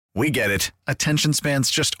We get it. Attention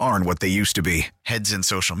spans just aren't what they used to be. Heads in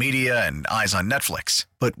social media and eyes on Netflix.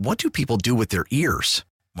 But what do people do with their ears?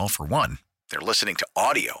 Well, for one, they're listening to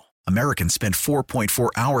audio. Americans spend 4.4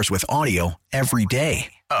 hours with audio every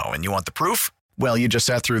day. Oh, and you want the proof? Well, you just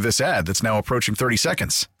sat through this ad that's now approaching 30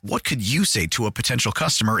 seconds. What could you say to a potential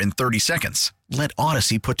customer in 30 seconds? Let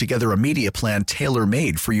Odyssey put together a media plan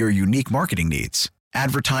tailor-made for your unique marketing needs.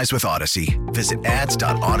 Advertise with Odyssey. Visit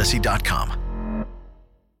ads.odyssey.com.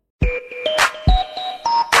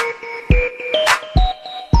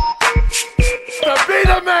 To be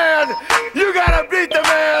the man, you gotta beat the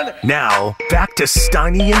man. Now, back to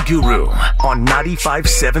Steiny and Guru on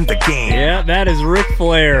 95.7 The Game. Yeah, that is Ric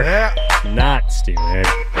Flair. Yeah. Not Steiny.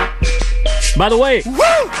 By the way,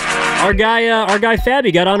 our guy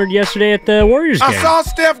Fabby got honored yesterday at the Warriors game. I saw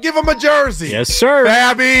Steph give him a jersey. Yes, sir.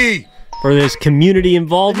 Fabby. For this community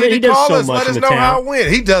involvement. He does so much in the town. Let us know how it went.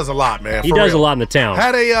 He does a lot, man. He does a lot in the town.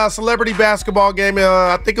 Had a celebrity basketball game,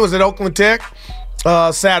 I think it was at Oakland Tech,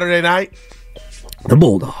 Saturday night. The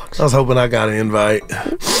Bulldogs. I was hoping I got an invite.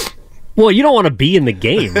 Well, you don't want to be in the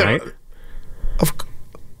game, right?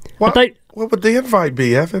 What would the invite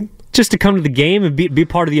be, Evan? Just to come to the game and be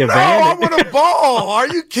part of the event. No, I want a ball. Are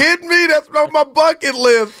you kidding me? That's on my bucket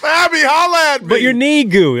list. Fabby, holla at me. But your knee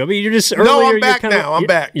goo. I mean, you're just earlier. No, I'm back now. I'm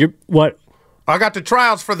back. You're what? I got the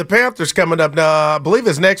tryouts for the Panthers coming up. I believe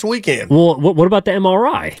it's next weekend. Well, what about the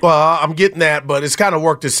MRI? Well, I'm getting that, but it's kind of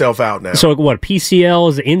worked itself out now. So what?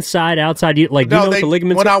 PCL is inside, outside? Do you know what the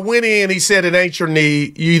ligaments? When I went in, he said it ain't your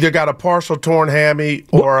knee. You either got a partial torn hammy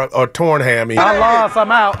or a torn hammy. I lost.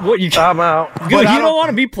 I'm out. I'm out. Good, you don't want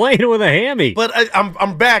to be playing with a hammy. But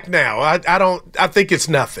I'm back now. I think it's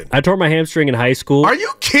nothing. I tore my hamstring in high school. Are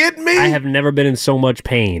you kidding me? I have never been in so much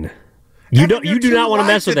pain. You do not want to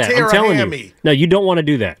mess with that. I'm telling you. No, you don't want to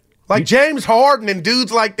do that. Like James Harden and dudes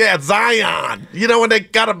like that, Zion. You know, when they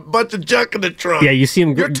got a bunch of junk in the trunk. Yeah, you see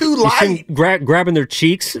them. You're too light. Grabbing their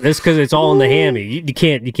cheeks. That's because it's all in the hammy. You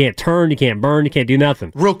can't turn. You can't burn. You can't do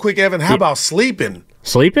nothing. Real quick, Evan. How about sleeping?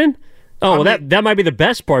 Sleeping? Oh, that might be the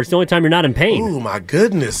best part. It's the only time you're not in pain. Oh, my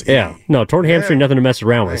goodness. Yeah. No, torn hamstring, nothing to mess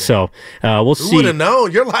around with. So, we'll see. Who would have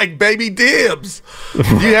known? You're like baby Dibs. You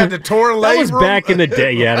had the torn labrum. That was back in the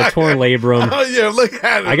day. Yeah, the torn labrum. Oh, yeah, look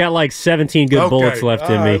at it. I got like 17 good bullets left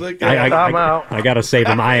in me. I'm out. I got to save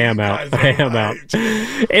them. I am out. I am out.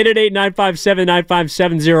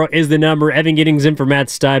 888-957-9570 is the number. Evan Giddings in for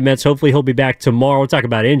Matt Steinmetz. Hopefully he'll be back tomorrow. We'll talk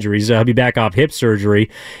about injuries. He'll be back off hip surgery.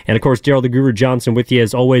 And, of course, Daryl the Guru Johnson with you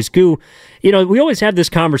as always. Goo, you know, we always have this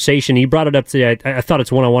conversation. He brought it up today. I thought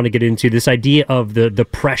it's one I want to get into, this idea of the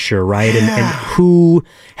pressure, right? Yeah. And who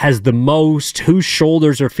has the most, whose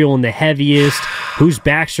shoulders are feeling the heaviest, whose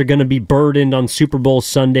backs are going to be burdened on Super Bowl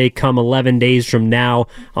Sunday come 11 days from now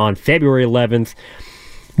on February 11th.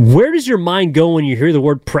 Where does your mind go when you hear the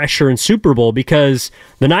word pressure in Super Bowl? Because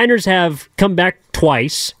the Niners have come back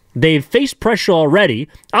twice. They've faced pressure already.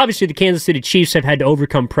 Obviously, the Kansas City Chiefs have had to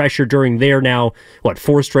overcome pressure during their now,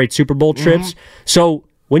 4 straight Super Bowl trips. Mm-hmm. So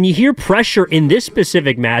when you hear pressure in this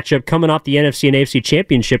specific matchup coming off the NFC and AFC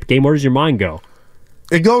Championship game, where does your mind go?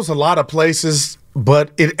 It goes a lot of places,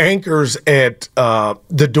 but it anchors at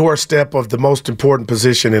the doorstep of the most important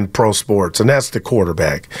position in pro sports, and that's the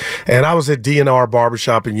quarterback. And I was at DNR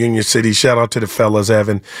Barbershop in Union City. Shout out to the fellas,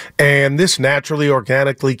 Evan. And this naturally,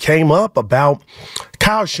 organically came up about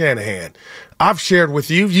Kyle Shanahan. I've shared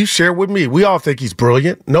with you. You shared with me. We all think he's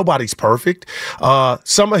brilliant. Nobody's perfect.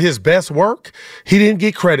 Some of his best work, he didn't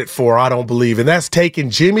get credit for, I don't believe. And that's taking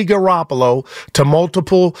Jimmy Garoppolo to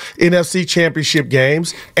multiple NFC championship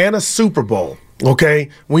games and a Super Bowl. Okay,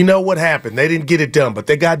 we know what happened. They didn't get it done, but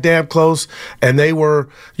they got damn close, and they were,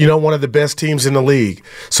 one of the best teams in the league.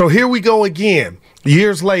 So here we go again.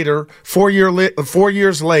 Years later, 4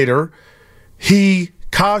 years later,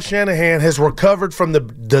 Kyle Shanahan has recovered from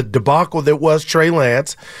the debacle that was Trey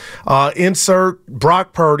Lance. Insert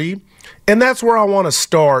Brock Purdy. And that's where I want to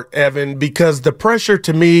start, Evan, because the pressure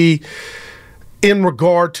to me, in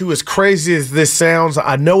regard to, as crazy as this sounds,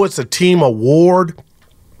 I know it's a team award,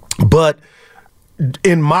 but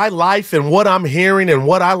in my life and what I'm hearing and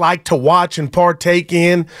what I like to watch and partake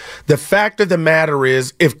in, the fact of the matter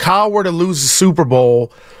is, if Kyle were to lose the Super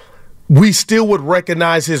Bowl, we still would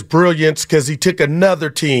recognize his brilliance because he took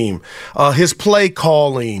another team, his play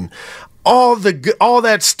calling, all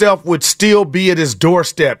that stuff would still be at his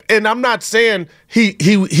doorstep. And I'm not saying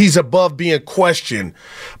he's above being questioned,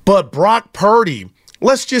 but Brock Purdy,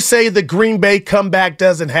 let's just say the Green Bay comeback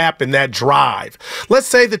doesn't happen, that drive. Let's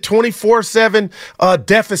say the 24-7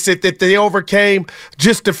 deficit that they overcame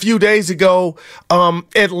just a few days ago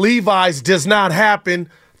at Levi's does not happen.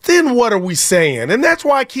 then what are we saying? And that's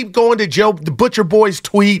why I keep going to Joe, the Butcher Boy's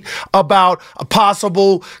tweet about a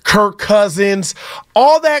possible Kirk Cousins.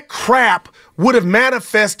 All that crap would have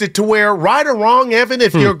manifested to where, right or wrong, Evan,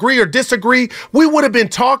 if you agree or disagree, we would have been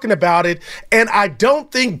talking about it. And I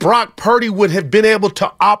don't think Brock Purdy would have been able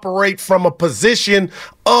to operate from a position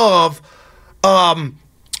of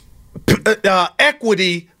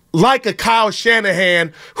equity like a Kyle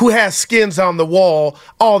Shanahan, who has skins on the wall,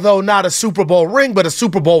 although not a Super Bowl ring, but a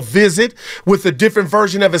Super Bowl visit with a different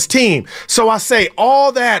version of his team. So I say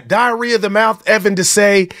all that diarrhea of the mouth, Evan, to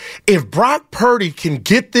say if Brock Purdy can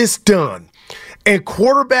get this done and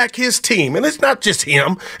quarterback his team, and it's not just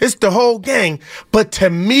him, it's the whole gang, but to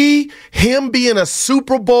me, him being a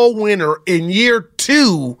Super Bowl winner in year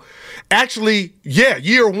 2, actually,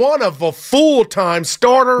 year 1 of a full-time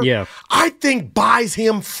starter, I think buys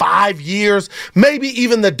him 5 years, maybe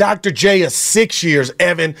even the Dr. J is 6 years,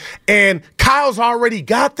 Evan. And Kyle's already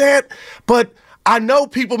got that, but I know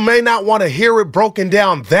people may not want to hear it broken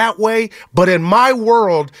down that way, but in my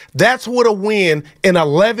world, that's what a win in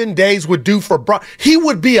 11 days would do for Brock. He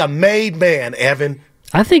would be a made man, Evan.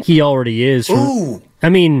 I think he already is. Ooh. I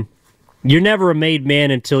mean, you're never a made man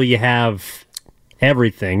until you have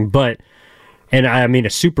everything, and I mean a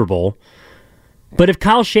Super Bowl. But if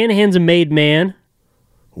Kyle Shanahan's a made man,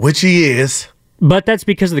 which he is, but that's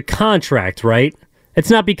because of the contract, right? It's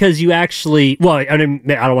not because you actually. Well, I mean,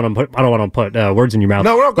 I don't want to put words in your mouth.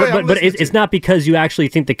 No, go ahead. But it's not because you actually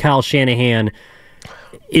think that Kyle Shanahan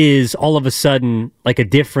is all of a sudden like a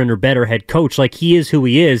different or better head coach. Like, he is who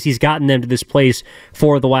he is. He's gotten them to this place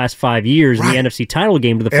for the last 5 years in the NFC title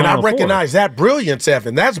game to the Final Four. And I recognize that brilliance,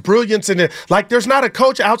 Evan. That's brilliance in it. Like, there's not a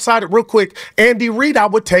coach outside of, real quick, Andy Reid I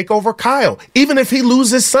would take over Kyle, even if he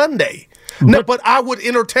loses Sunday. But I would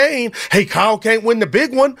entertain, hey, Kyle can't win the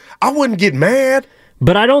big one. I wouldn't get mad.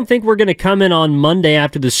 But I don't think we're going to come in on Monday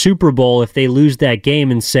after the Super Bowl if they lose that game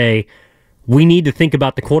and say, we need to think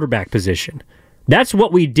about the quarterback position. That's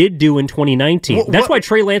what we did do in 2019. That's why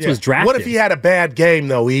Trey Lance was drafted. What if he had a bad game,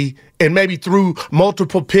 though, and maybe threw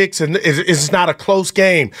multiple picks and it's not a close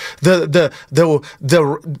game? The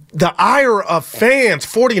ire of fans,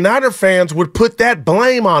 49er fans, would put that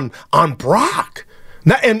blame on Brock.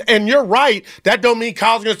 Now, and you're right. That don't mean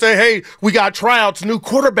Kyle's going to say, hey, we got tryouts, new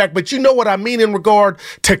quarterback. But you know what I mean in regard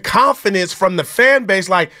to confidence from the fan base.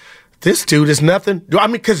 Like, this dude is nothing. I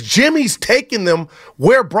mean, because Jimmy's taking them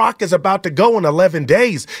where Brock is about to go in 11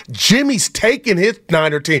 days. Jimmy's taking his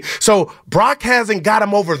Niner team. So Brock hasn't got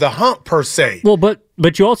him over the hump, per se. Well,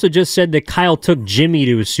 but you also just said that Kyle took Jimmy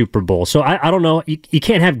to a Super Bowl. So I don't know. You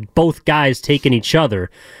can't have both guys taking each other.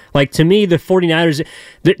 Like, to me, the 49ers,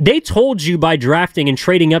 they told you by drafting and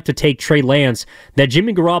trading up to take Trey Lance that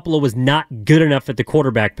Jimmy Garoppolo was not good enough at the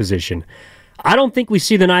quarterback position. I don't think we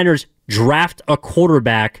see the Niners draft a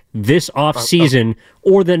quarterback this offseason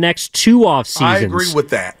or the next 2 offseasons. I agree with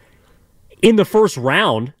that. In the first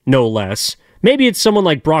round, no less. Maybe it's someone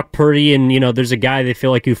like Brock Purdy, and, there's a guy they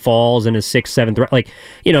feel like who falls in a 6th, 7th round. Like,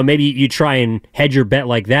 maybe you try and hedge your bet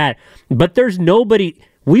like that. But there's nobody.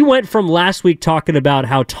 We went from last week talking about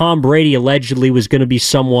how Tom Brady allegedly was going to be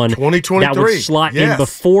someone that would slot in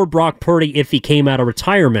before Brock Purdy if he came out of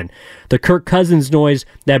retirement. The Kirk Cousins noise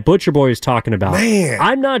that Butcher Boy is talking about. Man.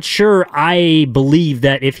 I'm not sure I believe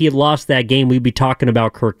that if he had lost that game, we'd be talking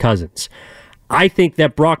about Kirk Cousins. I think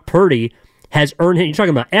that Brock Purdy has earned him. You're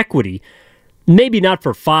talking about equity. Maybe not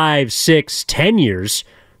for 5, 6, 10 years,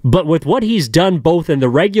 but with what he's done both in the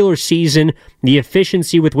regular season, the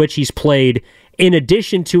efficiency with which he's played, in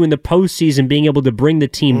addition to in the postseason being able to bring the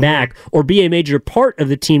team back or be a major part of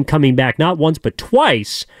the team coming back, not once but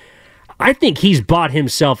twice, I think he's bought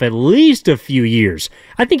himself at least a few years.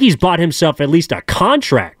 I think he's bought himself at least a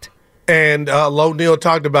contract. And Lo Neal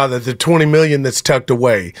talked about that, the $20 million that's tucked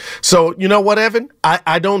away. So, you know what, Evan?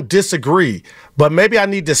 I don't disagree, but maybe I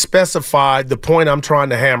need to specify the point I'm trying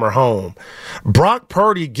to hammer home. Brock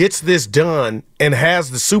Purdy gets this done and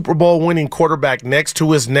has the Super Bowl winning quarterback next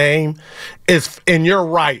to his name. And you're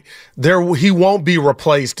right, he won't be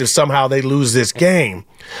replaced if somehow they lose this game.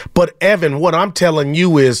 But, Evan, what I'm telling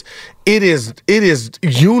you is it is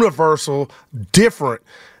universal different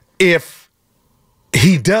if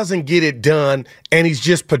he doesn't get it done and he's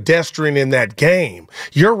just pedestrian in that game.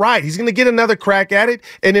 You're right. He's going to get another crack at it,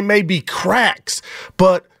 and it may be cracks.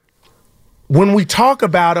 But when we talk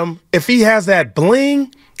about him, if he has that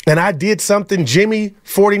bling, and I did something Jimmy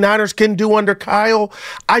 49ers can do under Kyle,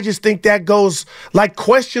 I just think that goes, like,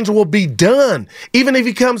 questions will be done. Even if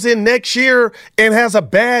he comes in next year and has a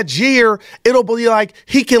bad year, it'll be like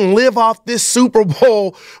he can live off this Super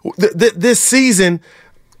Bowl this season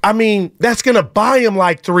I mean, that's going to buy him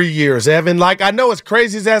like 3 years, Evan. Like, I know as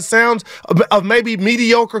crazy as that sounds of maybe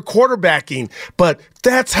mediocre quarterbacking, but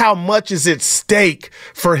that's how much is at stake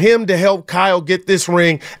for him to help Kyle get this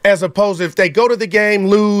ring, as opposed to if they go to the game,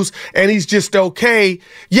 lose, and he's just okay.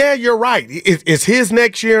 Yeah, you're right. It's his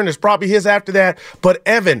next year, and it's probably his after that. But,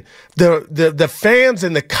 Evan, the fans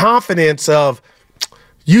and the confidence of,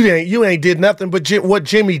 You ain't did nothing but what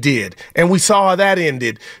Jimmy did, and we saw how that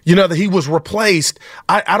ended. That he was replaced.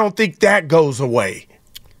 I don't think that goes away.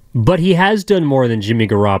 But he has done more than Jimmy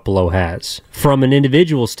Garoppolo has from an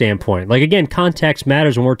individual standpoint. Like, again, context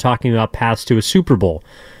matters when we're talking about paths to a Super Bowl.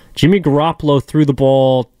 Jimmy Garoppolo threw the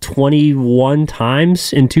ball 21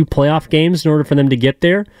 times in 2 playoff games in order for them to get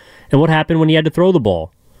there. And what happened when he had to throw the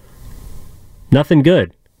ball? Nothing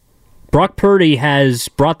good. Brock Purdy has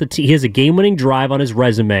brought he has a game-winning drive on his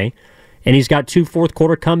resume, and he's got 2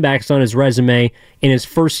 fourth-quarter comebacks on his resume in his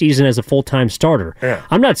first season as a full-time starter. Yeah.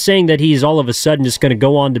 I'm not saying that he's all of a sudden just going to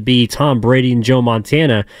go on to be Tom Brady and Joe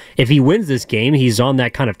Montana. If he wins this game, he's on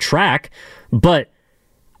that kind of track. But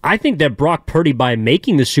I think that Brock Purdy, by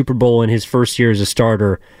making the Super Bowl in his first year as a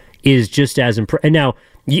starter, is just as impressive. And now,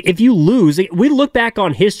 if you lose, we look back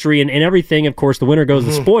on history and everything, of course, the winner goes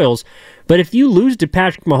the spoils. But if you lose to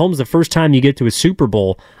Patrick Mahomes the first time you get to a Super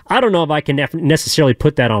Bowl, I don't know if I can necessarily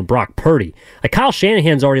put that on Brock Purdy. Like, Kyle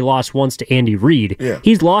Shanahan's already lost once to Andy Reid. Yeah.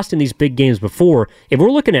 He's lost in these big games before. If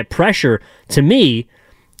we're looking at pressure, to me,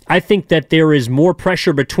 I think that there is more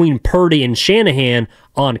pressure between Purdy and Shanahan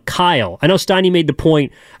on Kyle. I know Steiny made the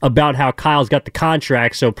point about how Kyle's got the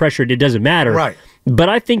contract, so pressure, it doesn't matter. Right. But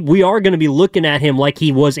I think we are going to be looking at him like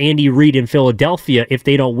he was Andy Reid in Philadelphia if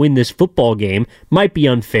they don't win this football game. Might be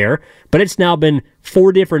unfair, but it's now been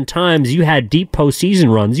 4 different times you had deep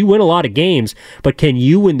postseason runs. You win a lot of games, but can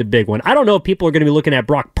you win the big one? I don't know if people are going to be looking at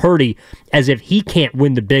Brock Purdy as if he can't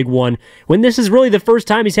win the big one when this is really the first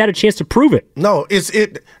time he's had a chance to prove it. No,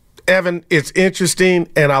 Evan, it's interesting,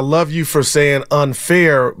 and I love you for saying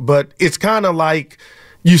unfair, but it's kind of like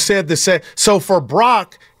you said the same. So for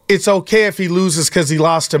Brock, it's okay if he loses because he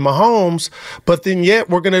lost to Mahomes, but then yet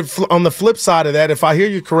we're going to, on the flip side of that, if I hear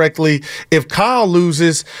you correctly, if Kyle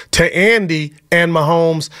loses to Andy and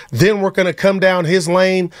Mahomes, then we're going to come down his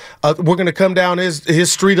lane. We're going to come down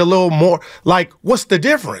his street a little more. Like, what's the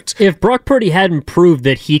difference? If Brock Purdy hadn't proved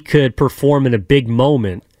that he could perform in a big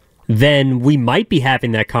moment, then we might be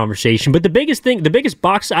having that conversation. But the biggest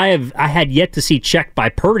box I had yet to see checked by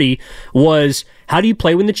Purdy was, how do you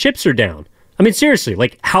play when the chips are down? I mean, seriously,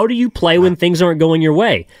 like, how do you play when things aren't going your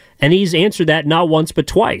way? And he's answered that not once but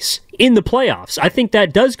twice in the playoffs. I think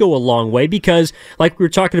that does go a long way because, like we were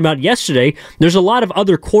talking about yesterday, there's a lot of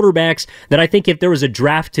other quarterbacks that I think if there was a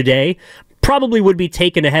draft today, probably would be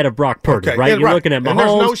taken ahead of Brock Purdy, okay. right? Yeah, You're right. looking at And there's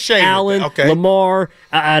no Mahomes, shame. Allen, Okay. Lamar,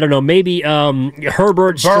 I don't know, maybe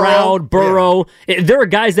Herbert, Stroud, Burrow. Yeah. There are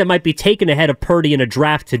guys that might be taken ahead of Purdy in a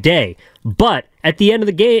draft today. But at the end of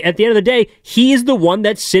the day, he is the one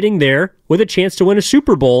that's sitting there with a chance to win a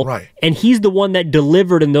Super Bowl. Right. And he's the one that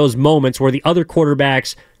delivered in those moments where the other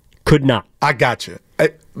quarterbacks could not. I got you.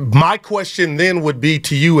 My question then would be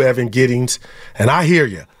to you, Evan Giddings, and I hear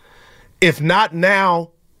you. If not now,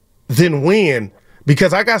 then when?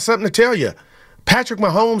 Because I got something to tell you. Patrick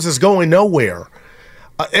Mahomes is going nowhere.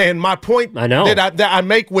 And my point that I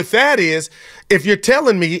make with that is, if you're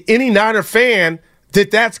telling me, any Niner fan,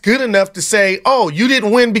 that's good enough to say, oh, you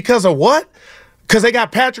didn't win because of what? Because they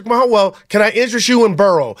got Patrick Mahomes. Well, can I interest you in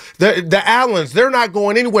Burrow? The Allens, they're not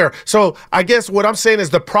going anywhere. So I guess what I'm saying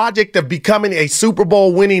is the project of becoming a Super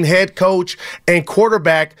Bowl winning head coach and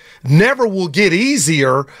quarterback never will get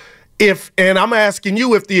easier. And I'm asking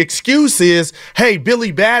you if the excuse is, hey,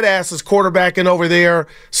 Billy Badass is quarterbacking over there,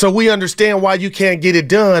 so we understand why you can't get it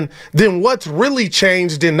done, then what's really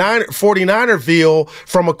changed in 49erville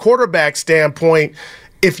from a quarterback standpoint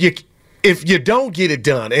if you don't get it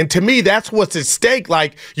done? And to me, that's what's at stake.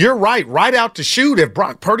 Like, you're right out to shoot. If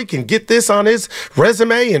Brock Purdy can get this on his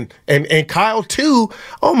resume and Kyle too,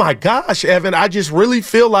 oh my gosh, Evan, I just really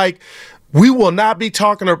feel like we will not be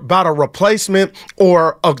talking about a replacement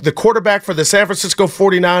or the quarterback for the San Francisco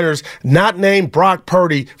 49ers not named Brock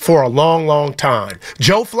Purdy for a long, long time.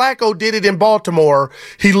 Joe Flacco did it in Baltimore.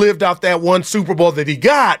 He lived off that one Super Bowl that he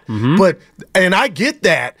got. And I get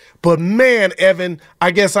that. But, man, Evan,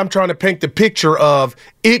 I guess I'm trying to paint the picture of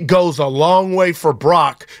it goes a long way for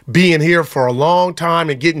Brock being here for a long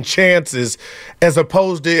time and getting chances as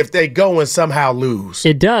opposed to if they go and somehow lose.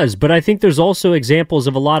 It does, but I think there's also examples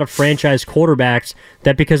of a lot of franchise quarterbacks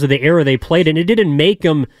that because of the era they played in, it didn't make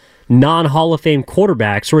them non-Hall of Fame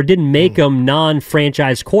quarterbacks or it didn't make them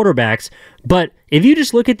non-franchise quarterbacks. But if you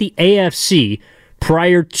just look at the AFC,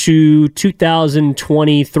 prior to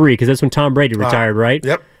 2023, because that's when Tom Brady retired, right?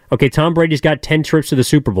 Yep. Okay, Tom Brady's got 10 trips to the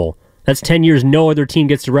Super Bowl. That's 10 years no other team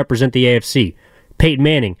gets to represent the AFC. Peyton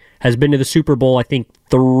Manning has been to the Super Bowl, I think,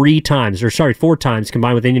 4 times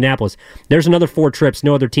combined with Indianapolis. There's another 4 trips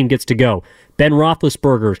no other team gets to go. Ben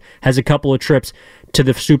Roethlisberger has a couple of trips to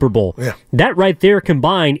the Super Bowl. Yeah. That right there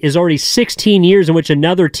combined is already 16 years in which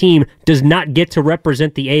another team does not get to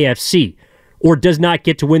represent the AFC or does not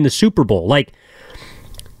get to win the Super Bowl. Like,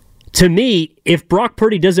 to me, if Brock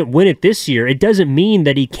Purdy doesn't win it this year, it doesn't mean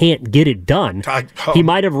that he can't get it done. He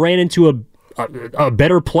might have ran into a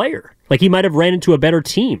better player. Like, he might have ran into a better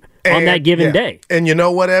team on that given day. And you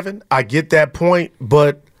know what, Evan? I get that point,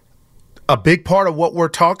 but a big part of what we're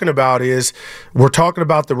talking about is we're talking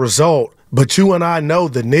about the result, but you and I know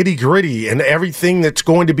the nitty-gritty and everything that's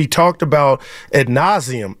going to be talked about ad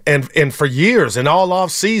nauseum and for years and all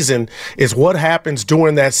off season is what happens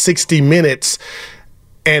during that 60 minutes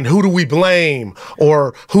and who do we blame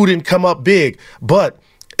or who didn't come up big. But,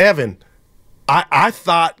 Evan, I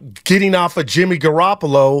thought getting off of Jimmy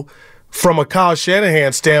Garoppolo from a Kyle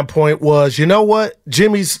Shanahan standpoint was, you know what,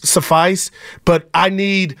 Jimmy's suffice, but I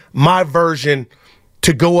need my version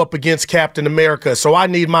to go up against Captain America. So I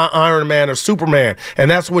need my Iron Man or Superman.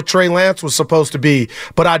 And that's what Trey Lance was supposed to be.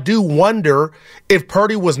 But I do wonder if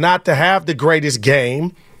Purdy was not to have the greatest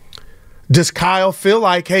game, does Kyle feel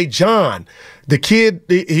like, hey, John, the kid,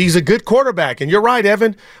 he's a good quarterback, and you're right,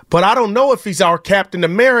 Evan, but I don't know if he's our Captain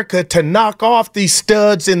America to knock off these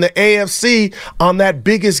studs in the AFC on that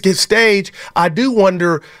biggest stage. I do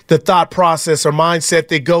wonder the thought process or mindset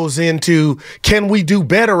that goes into, can we do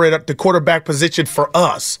better at the quarterback position for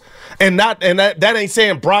us? And that ain't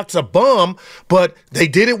saying Brock's a bum, but they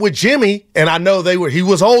did it with Jimmy, and I know he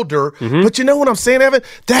was older. Mm-hmm. But you know what I'm saying, Evan?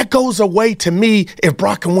 That goes away to me if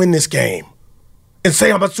Brock can win this game and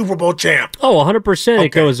say I'm a Super Bowl champ. Oh, 100% okay. It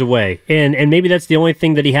goes away. And maybe that's the only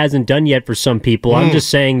thing that he hasn't done yet for some people. I'm just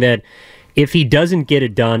saying that if he doesn't get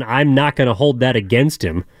it done, I'm not going to hold that against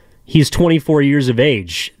him. He's 24 years of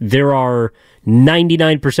age. There are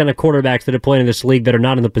 99% of quarterbacks that are playing in this league that are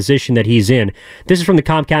not in the position that he's in. This is from the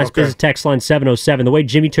Comcast Business Text Line 707. The way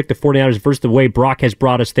Jimmy took the 49ers versus the way Brock has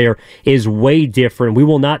brought us there is way different. We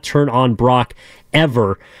will not turn on Brock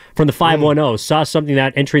ever. From the 510, saw something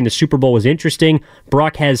that entering the Super Bowl was interesting.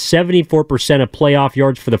 Brock has 74% of playoff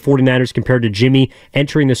yards for the 49ers compared to Jimmy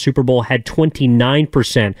entering the Super Bowl had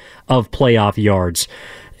 29% of playoff yards.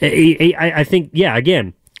 I think,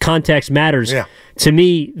 again, context matters. Yeah. To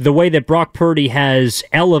me, the way that Brock Purdy has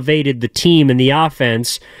elevated the team and the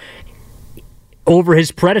offense over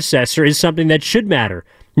his predecessor is something that should matter.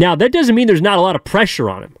 Now, that doesn't mean there's not a lot of pressure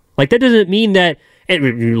on him. Like, that doesn't mean that.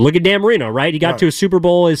 Look at Dan Marino, right? He got to a Super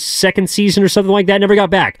Bowl his second season or something like that, never got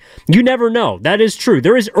back. You never know. That is true.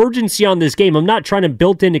 There is urgency on this game. I'm not trying to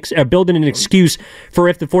build in an excuse for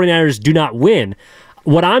if the 49ers do not win.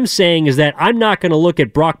 What I'm saying is that I'm not going to look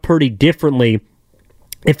at Brock Purdy differently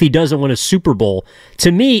if he doesn't win a Super Bowl.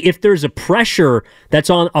 To me, if there's a pressure that's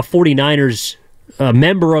on a 49ers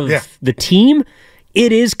member of the team,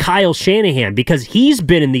 it is Kyle Shanahan, because he's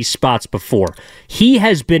been in these spots before. He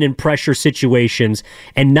has been in pressure situations,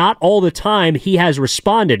 and not all the time he has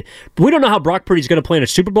responded. We don't know how Brock Purdy's going to play in a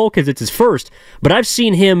Super Bowl because it's his first, but I've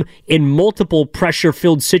seen him in multiple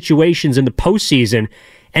pressure-filled situations in the postseason,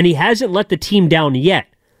 and he hasn't let the team down yet.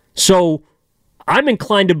 So I'm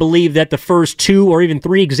inclined to believe that the first 2 or even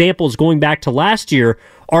 3 examples going back to last year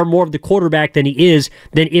are more of the quarterback than he is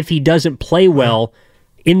than if he doesn't play well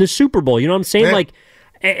in the Super Bowl. You know what I'm saying? Yeah. Like,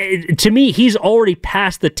 to me, he's already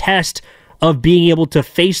passed the test of being able to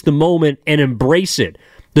face the moment and embrace it.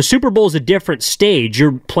 The Super Bowl is a different stage.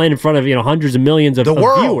 You're playing in front of hundreds of millions of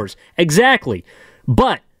viewers. Exactly.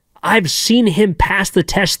 But I've seen him pass the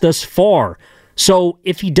test thus far. So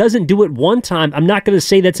if he doesn't do it one time, I'm not going to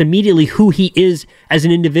say that's immediately who he is as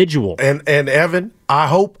an individual. And Evan, I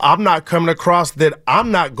hope I'm not coming across that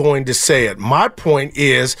I'm not going to say it. My point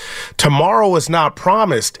is tomorrow is not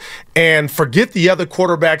promised. And forget the other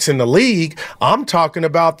quarterbacks in the league. I'm talking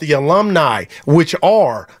about the alumni, which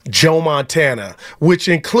are Joe Montana, which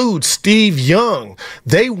includes Steve Young.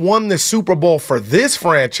 They won the Super Bowl for this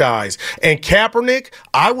franchise. And Kaepernick,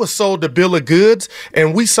 I was sold the bill of goods,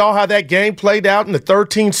 and we saw how that game played out in the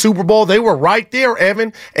 13th Super Bowl. They were right there,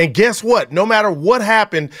 Evan. And guess what? No matter what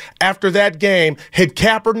happened after that game, had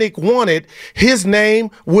Kaepernick won it, his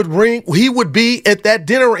name would ring. He would be at that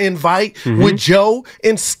dinner invite with Joe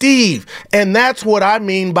and Steve. And that's what I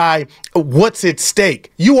mean by what's at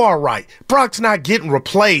stake. You are right. Brock's not getting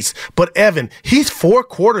replaced, but Evan, he's 4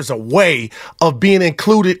 quarters away of being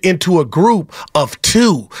included into a group of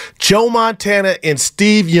 2. Joe Montana and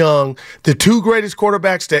Steve Young, the 2 greatest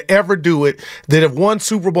quarterbacks to ever do it, that have won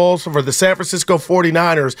Super Bowls for the San Francisco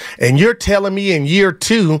 49ers, and you're telling me in year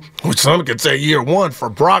 2, which some could say year 1 for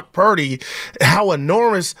Brock Purdy, how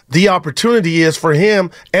enormous the opportunity is for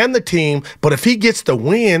him and the team. But if he gets the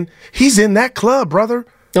win, he's in that club, brother.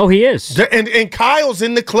 Oh, he is. And Kyle's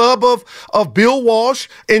in the club of Bill Walsh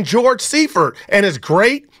and George Seifert. And it's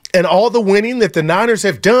great, and all the winning that the Niners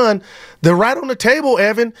have done, they're right on the table,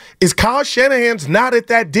 Evan, is Kyle Shanahan's not at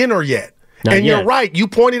that dinner yet. Not yet. You're right. You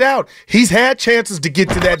pointed out he's had chances to get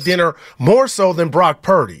to that dinner more so than Brock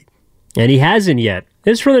Purdy. And he hasn't yet.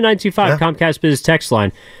 This is from the 925 Comcast Business text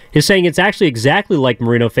line. He's saying it's actually exactly like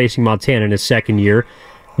Marino facing Montana in his second year.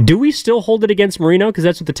 Do we still hold it against Marino? Because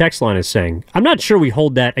that's what the text line is saying. I'm not sure we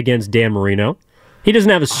hold that against Dan Marino. He doesn't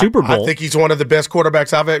have a Super Bowl. I think he's one of the best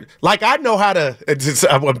quarterbacks I've ever. Like, I know how to.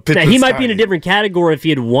 He might be in a different category if he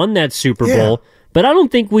had won that Super Bowl. But I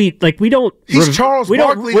don't think we don't. He's Charles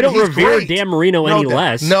Barkley. We don't he's revere great. Dan Marino any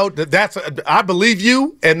less. No, that's. I believe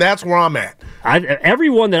you, and that's where I'm at.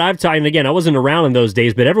 Everyone that I've talked, and again, I wasn't around in those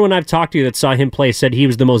days, but everyone I've talked to that saw him play said he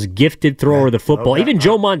was the most gifted thrower of the football. Even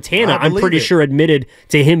Joe Montana, I'm pretty sure, admitted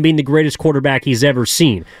to him being the greatest quarterback he's ever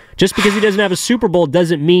seen. Just because he doesn't have a Super Bowl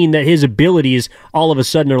doesn't mean that his abilities all of a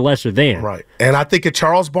sudden are lesser than. Right, and I think of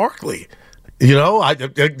Charles Barkley. You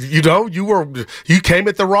came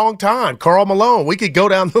at the wrong time. Karl Malone. We could go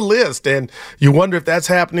down the list, and you wonder if that's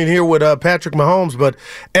happening here with Patrick Mahomes. But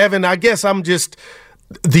Evan, I guess I'm just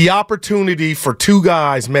the opportunity for 2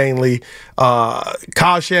 guys mainly,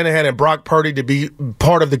 Kyle Shanahan and Brock Purdy, to be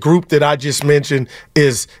part of the group that I just mentioned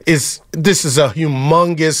is this is a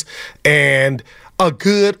humongous and a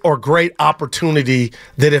good or great opportunity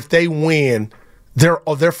that if they win,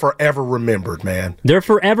 they're forever remembered, man. They're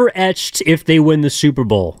forever etched if they win the Super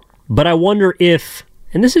Bowl. But I wonder if,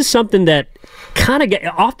 and this is something that kind of get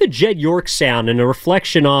off the Jed York sound and a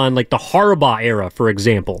reflection on like the Harbaugh era, for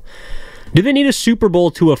example. Do they need a Super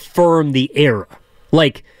Bowl to affirm the era?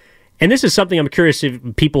 Like, and this is something I'm curious if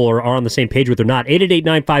people are on the same page with or not.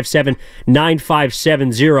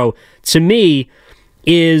 888-957-9570. To me,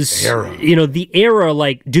 is the era,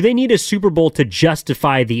 like, do they need a Super Bowl to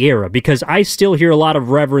justify the era? Because I still hear a lot of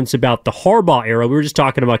reverence about the Harbaugh era. We were just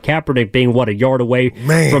talking about Kaepernick being a yard away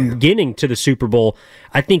from getting to the Super Bowl.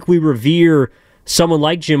 I think we revere someone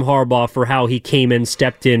like Jim Harbaugh for how he came in,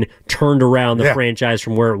 stepped in, turned around the franchise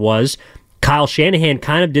from where it was. Kyle Shanahan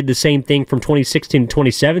kind of did the same thing from 2016 to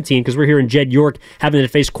 2017 because we're hearing Jed York having to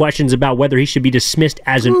face questions about whether he should be dismissed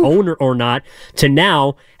as an owner or not, to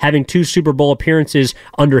now having 2 Super Bowl appearances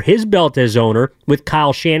under his belt as owner with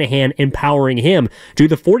Kyle Shanahan empowering him. Do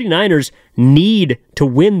the 49ers need to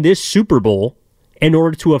win this Super Bowl in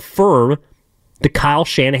order to affirm the Kyle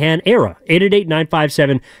Shanahan era?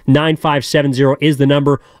 888-957-9570 is the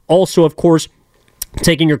number. Also, of course,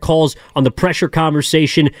 taking your calls on the pressure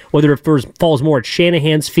conversation, whether it falls more at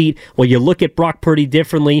Shanahan's feet. Well, you look at Brock Purdy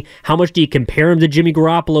differently. How much do you compare him to Jimmy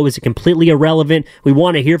Garoppolo? Is it completely irrelevant? We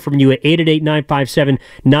want to hear from you at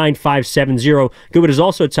 888-957-9570. Good, it is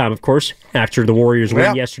also time, of course, after the Warriors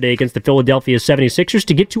win yesterday against the Philadelphia 76ers,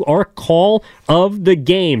 to get to our call of the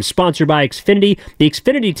game, sponsored by Xfinity. The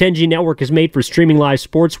Xfinity 10G network is made for streaming live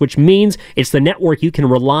sports, which means it's the network you can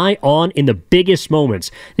rely on in the biggest moments.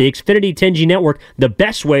 The Xfinity 10G network, the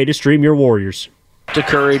best way to stream your Warriors. To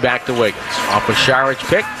Curry, back to Wiggins. Off a Sharic's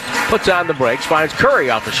pick, puts on the brakes, finds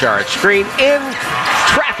Curry off the Sharic's screen. In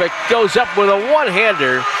traffic, goes up with a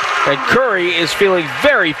one-hander, and Curry is feeling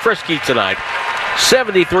very frisky tonight.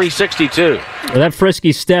 73-62. That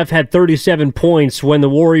frisky Steph had 37 points. When the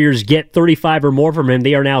Warriors get 35 or more from him,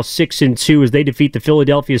 they are now 6-2 as they defeat the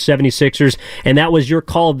Philadelphia 76ers. And that was your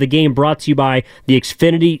call of the game, brought to you by the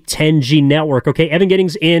Xfinity 10G network. Okay, Evan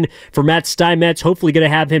Giddings in for Matt Steinmetz. Hopefully going to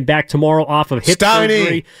have him back tomorrow off of hip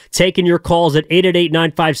surgery. Taking your calls at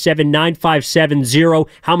 888-957-9570.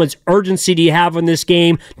 How much urgency do you have on this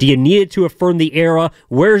game? Do you need it to affirm the era?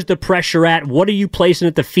 Where's the pressure at? What are you placing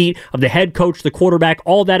at the feet of the head coach, the quarterback?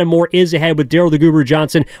 All that and more is ahead with Daryl the Guru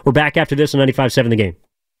Johnson. We're back after this on 95.7 The Game.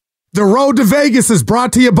 The Road to Vegas is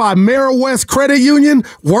brought to you by West Credit Union,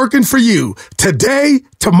 working for you today,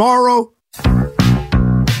 tomorrow.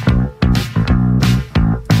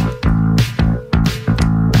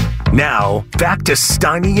 Now, back to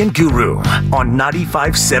Steiny and Guru on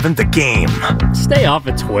 95.7 The Game. Stay off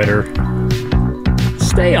of Twitter.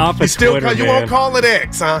 Stay off of Twitter, You man. won't call it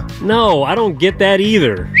X, huh? No, I don't get that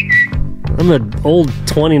either. I'm an old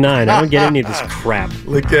 29. I don't get any of this crap.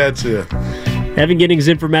 Look at you. Evan Giddings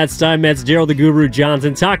in for Matt Steinmetz, Daryl the Guru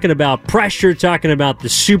Johnson, talking about pressure, talking about the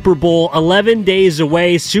Super Bowl. 11 days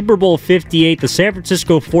away, Super Bowl 58, the San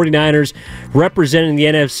Francisco 49ers representing the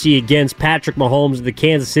NFC against Patrick Mahomes and the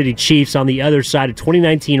Kansas City Chiefs on the other side of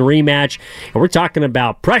 2019 rematch. And we're talking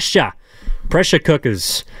about pressure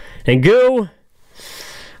cookers. And Goo,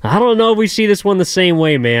 I don't know if we see this one the same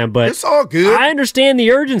way, man, but it's all good. I understand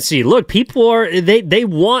the urgency. Look, people are they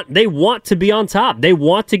want to be on top. They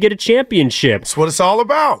want to get a championship. That's what it's all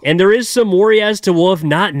about. And there is some worry as to, well, if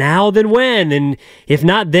not now, then when? And if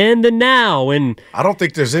not then now? And I don't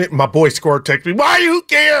think there's any. My boy Squirt texted me, who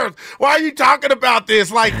cares? Why are you talking about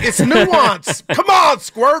this? Like, it's nuance. Come on,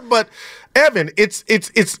 Squirt. But Evan, it's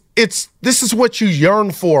this is what you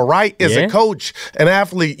yearn for, right? As a coach, an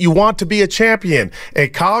athlete, you want to be a champion.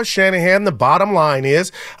 And Kyle Shanahan, the bottom line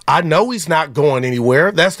is, I know he's not going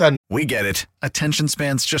anywhere. We get it. Attention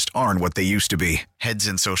spans just aren't what they used to be. Heads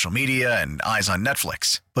in social media and eyes on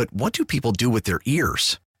Netflix. But what do people do with their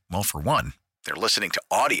ears? Well, for one, they're listening to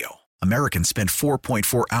audio. Americans spend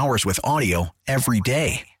 4.4 hours with audio every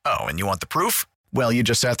day. Oh, and you want the proof? Well, you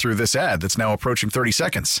just sat through this ad that's now approaching 30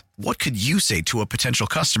 seconds. What could you say to a potential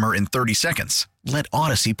customer in 30 seconds? Let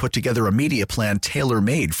Odyssey put together a media plan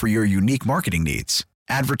tailor-made for your unique marketing needs.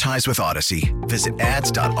 Advertise with Odyssey. Visit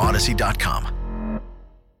ads.odyssey.com.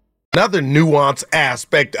 Another nuance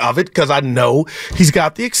aspect of it, because I know he's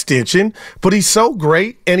got the extension, but he's so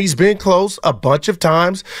great, and he's been close a bunch of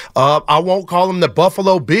times. I won't call them the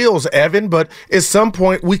Buffalo Bills, Evan, but at some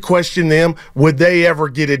point we question them, would they ever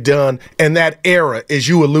get it done? And that era, as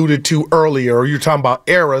you alluded to earlier, or you're talking about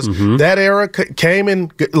eras, that era came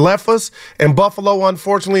and left us, and Buffalo,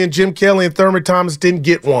 unfortunately, and Jim Kelly and Thurman Thomas didn't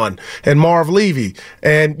get one, and Marv Levy.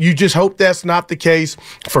 And you just hope that's not the case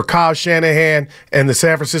for Kyle Shanahan and the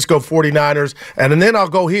San Francisco 49ers. And then I'll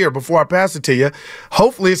go here before I pass it to you.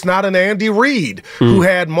 Hopefully it's not an Andy Reid who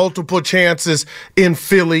had multiple chances in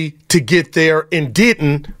Philly to get there and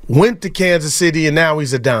didn't, went to Kansas City, and now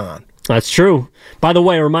he's a Don. That's true. By the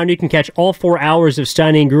way, a reminder, you can catch all 4 hours of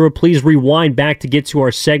Steiny and Guru. Please rewind back to get to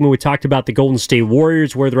our segment. We talked about the Golden State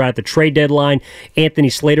Warriors, where they're at the trade deadline. Anthony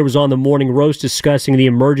Slater was on the Morning Roast discussing the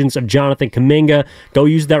emergence of Jonathan Kuminga. Go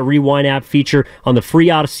use that Rewind app feature on the free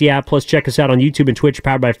Odyssey app. Plus, check us out on YouTube and Twitch,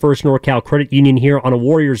 powered by First NorCal Credit Union here on a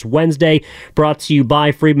Warriors Wednesday. Brought to you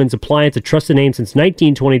by Freedman's Appliance, a trusted name since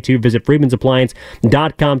 1922. Visit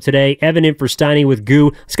freedmansappliance.com today. Evan in for Steiny with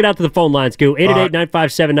Goo. Let's get out to the phone lines, Goo.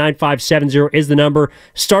 888-957-9570 is the number.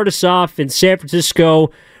 Start us off in San Francisco.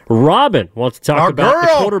 Robin wants to talk about the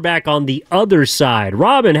quarterback on the other side.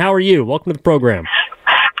 Robin, how are you? Welcome to the program.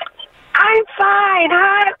 I'm fine.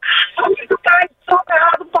 Hi. How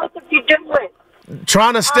the both of you doing?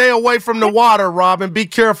 Trying to stay away from the water, Robin. Be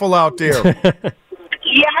careful out there.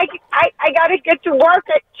 Yeah, I got to get to work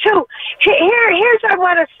at 2. Here's what I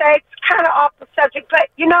want to say. It's kind of off the subject, but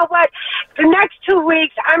you know what? The next 2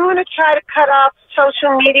 weeks, I'm going to try to cut off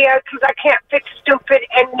social media because I can't fix stupid,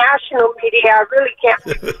 and national media, I really can't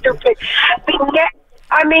fix stupid.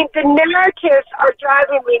 The narratives are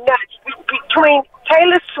driving me nuts between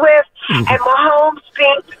Taylor Swift and Mahomes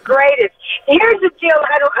being the greatest. Here's the deal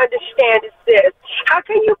I don't understand is this. How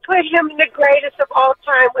can you put him in the greatest of all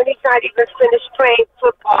time when he's not even finished playing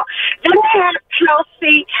football? Then they have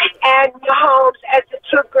Kelsey and Mahomes as the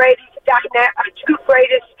two greatest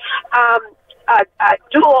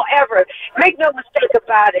duel ever. Make no mistake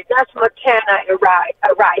about it. That's Montana and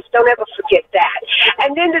Rice. Don't ever forget that.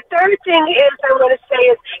 And then the third thing is I want to say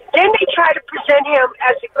is then they try to present him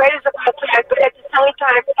as the greatest of all time, but at the same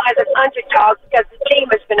time as an underdog because the team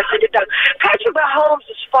has been an underdog. Patrick Mahomes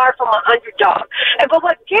is far from an underdog. But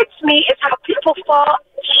what gets me is how people fall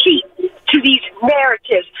cheap to these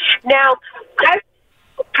narratives. Now,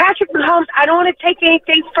 Patrick Mahomes, I don't want to take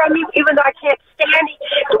anything from him, even though I can't stand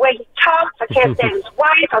the way he talks. I can't stand his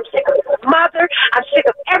wife. I'm sick of his mother. I'm sick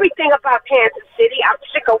of everything about Kansas City. I'm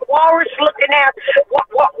sick of Walrus looking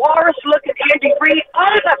Andy Reid.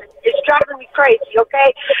 All of it is driving me crazy,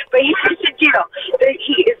 okay? But here's the deal.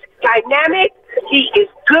 He is dynamic. He is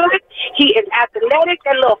good. He is athletic.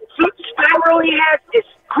 That little flip spiral he has is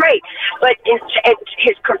great. But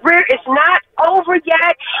his career is not over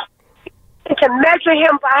yet. To measure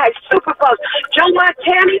him by his Super Bowls. Joe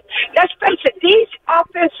Montana, let's face it, the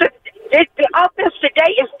offense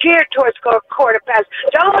today is geared towards quarterbacks.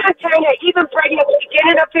 Joe Montana, even Brady at the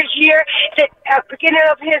beginning of his year, beginning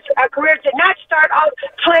of his career, did not start off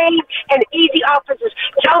playing in easy offenses.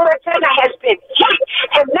 Joe Montana has been hit.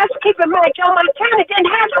 And let's keep in mind, Joe Montana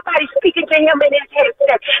didn't have nobody speaking to him in his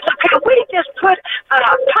headset. So can we just pump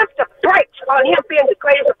the brakes on him being the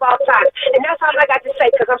greatest of all time? And that's all I got to say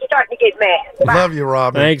because I'm starting to get mad. Bye. Love you,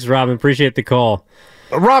 Robin. Thanks, Robin. Appreciate the call.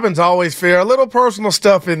 Robin's always fair. A little personal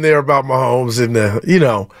stuff in there about Mahomes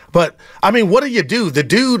and But I mean, what do you do? The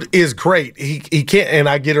dude is great. He can't. And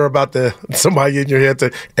I get her about somebody in your head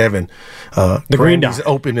to Evan. The green dot is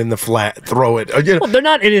open in the flat. Throw it. Well, they're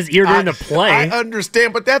not in his ear during the play. I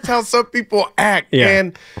understand, but that's how some people act. Yeah.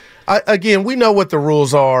 And again, we know what the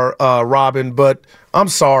rules are, Robin. But I'm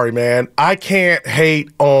sorry, man. I can't hate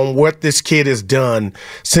on what this kid has done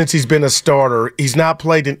since he's been a starter. He's not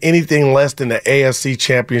played in anything less than the AFC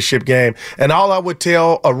Championship game. And all I would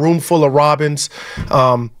tell a room full of Robins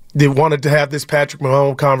that wanted to have this Patrick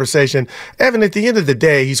Mahomes conversation, Evan, at the end of the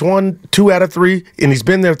day, he's won 2 out of 3, and he's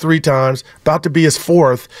been there 3 times, about to be his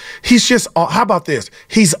 4th. He's just, how about this?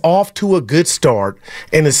 He's off to a good start,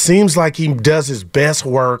 and it seems like he does his best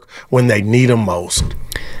work when they need him most.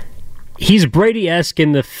 He's Brady-esque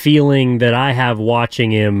in the feeling that I have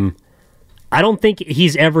watching him. I don't think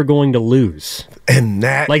he's ever going to lose. And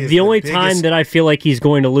that like is the only biggest time that I feel like he's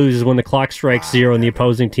going to lose is when the clock strikes 0 and the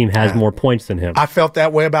opposing team has more points than him. I felt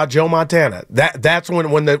that way about Joe Montana. That's when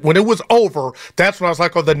it was over. That's when I was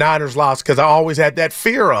like, oh, the Niners lost, because I always had that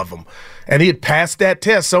fear of him. And he had passed that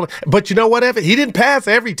test. So, but you know what, Evan? He didn't pass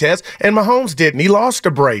every test, and Mahomes didn't. He lost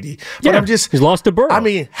to Brady. But he's lost to Burrow. I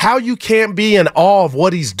mean, how you can't be in awe of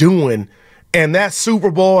what he's doing. And that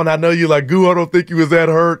Super Bowl, and I know you're like, Goo, I don't think he was that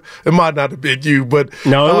hurt. It might not have been you, but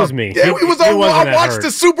no, it was me. Yeah, he was on. I watched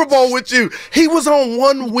the Super Bowl with you. He was on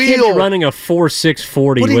one wheel, running a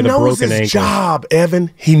 4.640 with a broken ankle. He knows his job,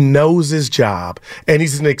 Evan. He knows his job, and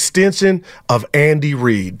he's an extension of Andy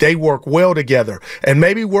Reid. They work well together, and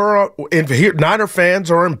maybe we're here. Niner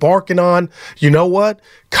fans are embarking on. You know what?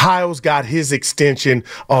 Kyle's got his extension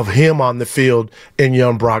of him on the field in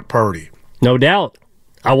young Brock Purdy. No doubt.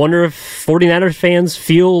 I wonder if 49ers fans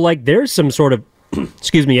feel like there's some sort of,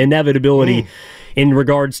 inevitability in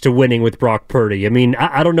regards to winning with Brock Purdy. I mean,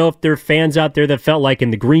 I don't know if there are fans out there that felt like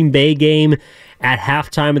in the Green Bay game, at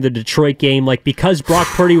halftime of the Detroit game, like because Brock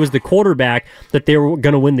Purdy was the quarterback, that they were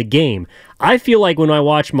going to win the game. I feel like when I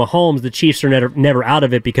watch Mahomes, the Chiefs are never out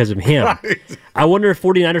of it because of him. Right. I wonder if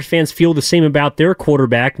 49ers fans feel the same about their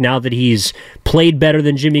quarterback now that he's played better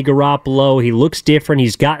than Jimmy Garoppolo. He looks different.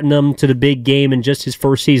 He's gotten them to the big game in just his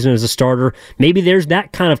first season as a starter. Maybe there's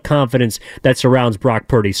that kind of confidence that surrounds Brock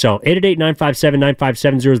Purdy. So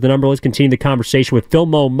 888-957-9570 is the number. Let's continue the conversation with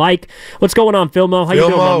Philmo Mike. What's going on, Philmo? How you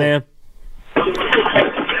doing, my man?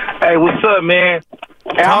 Hey, what's up, man?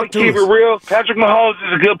 I'm going to keep it real. Patrick Mahomes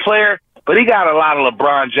is a good player, but he got a lot of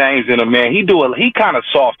LeBron James in him, man. He kind of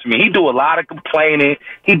soft to me. He do a lot of complaining.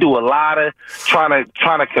 He do a lot of trying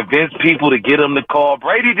to convince people to get him to call.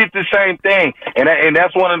 Brady did the same thing, and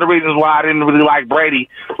that's one of the reasons why I didn't really like Brady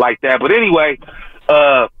like that. But anyway,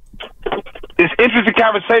 this interesting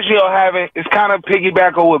conversation y'all having is kind of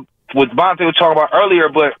piggyback on what Bonte was talking about earlier,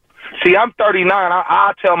 but see, I'm 39.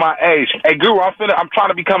 I'll tell my age. Hey, Guru, I'm trying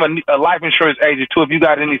to become a life insurance agent, too. If you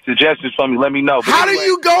got any suggestions for me, let me know. But how anyway, do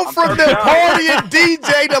you go from the party and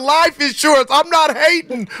DJ to life insurance? I'm not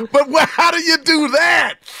hating, but how do you do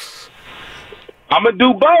that? I'm going to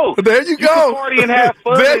do both. There you go. Party and have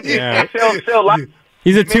fun. And sell life.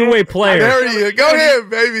 He's a two-way player. There you go. Go ahead,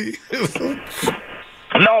 baby.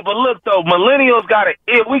 No, but look, though, millennials got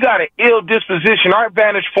an ill disposition. Our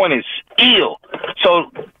vantage point is ill.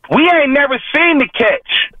 So we ain't never seen the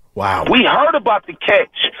catch. Wow. We heard about the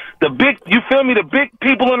catch. The big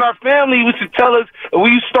people in our family used to tell us,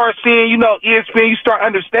 when you start seeing, ESPN, you start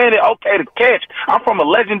understanding, okay, the catch. I'm from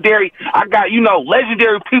legendary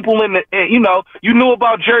people you knew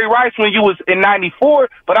about Jerry Rice when you was in 94,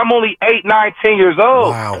 but I'm only 8, 9, 10 years old.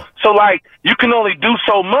 Wow. So, you can only do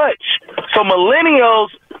so much. So millennials,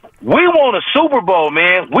 we won a Super Bowl,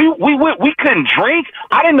 man. We couldn't drink.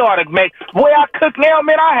 I didn't know how to make. The way I cook now,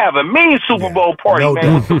 man, I have a mean Super Bowl party,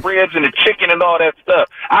 man, with the ribs and the chicken and all that stuff.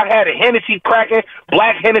 I've had a Hennessy cracking,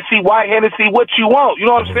 black Hennessy, white Hennessy, what you want. You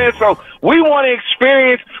know what I'm saying? So we want to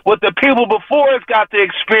experience what the people before us got to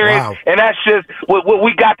experience, and that's just what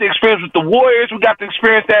we got to experience with the Warriors. We got to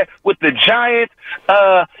experience that with the Giants.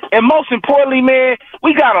 And most importantly, man,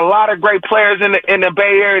 we got a lot of great players in the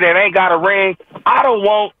Bay Area that ain't got a ring. I don't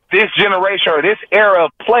want this generation or this era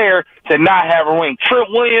of player to not have a ring. Trent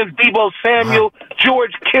Williams, Deebo Samuel,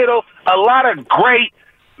 George Kittle, a lot of great,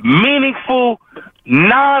 meaningful,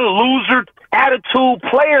 non-loser attitude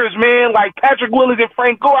players, man, like Patrick Willis and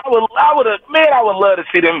Frank Gore. I would love to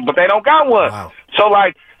see them, but they don't got one. Wow. So,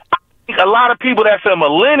 like, I think a lot of people that's a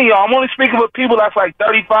millennial, I'm only speaking with people that's like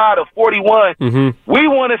 35 to 41, we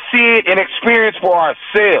want to see it and experience for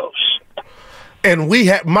ourselves. And we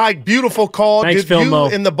had Mike, beautiful call. Thanks, Did Phil you Mo.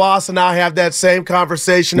 and the boss and I have that same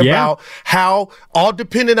conversation about how, all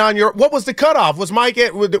dependent on what was the cutoff? Was Mike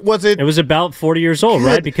was it? It was about 40 years old,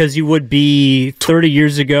 right? Because you would be 30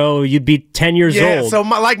 years ago, you'd be 10 years old. So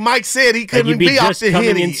like Mike said, he couldn't you'd be off just the coming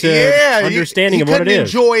Henny. into understanding of what it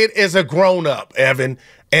is. He couldn't enjoy it as a grown-up, Evan.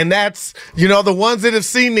 And that's, the ones that have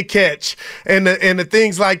seen the catch and the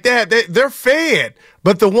things like that, they're fed.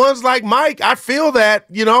 But the ones like Mike, I feel that,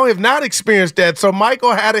 have not experienced that. So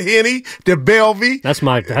Michael had a Henny, the Belvy. That's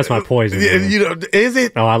my poison. Is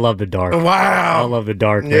it? Oh, I love the dark. Wow. I love the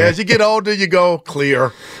dark. Yeah, as you get older, you go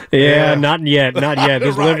clear. Yeah, not yet.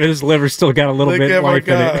 His liver's still got a little bit of life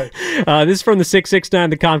in it. This is from the 669,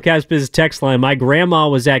 the Comcast Business text line. My grandma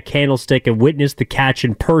was at Candlestick and witnessed the catch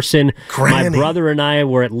in person. Granny. My brother and I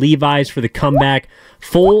were at Levi's for the comeback.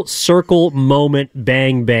 Full circle moment,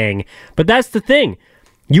 bang, bang. But that's the thing.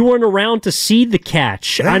 You weren't around to see the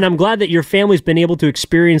catch, and I'm glad that your family's been able to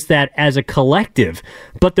experience that as a collective.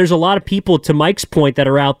 But there's a lot of people, to Mike's point, that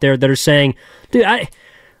are out there that are saying, dude, I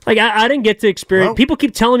didn't get to experience. Well, people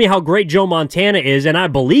keep telling me how great Joe Montana is, and I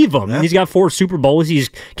believe him. He's got 4 Super Bowls. He's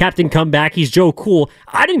Captain Comeback. He's Joe Cool.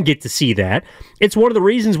 I didn't get to see that. It's one of the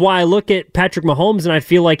reasons why I look at Patrick Mahomes and I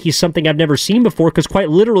feel like he's something I've never seen before, because quite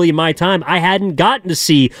literally in my time, I hadn't gotten to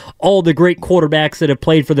see all the great quarterbacks that have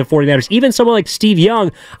played for the 49ers. Even someone like Steve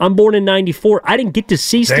Young, I'm born in 94. I didn't get to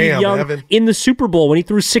see Steve Young in the Super Bowl when he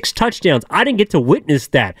threw 6 touchdowns. I didn't get to witness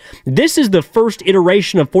that. This is the first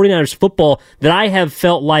iteration of 49ers football that I have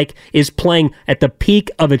felt like is playing at the peak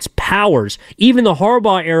of its powers. Even the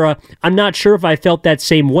Harbaugh era, I'm not sure if I felt that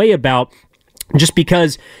same way about, just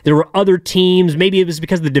because there were other teams. Maybe it was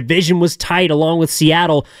because the division was tight along with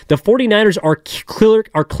Seattle. The 49ers are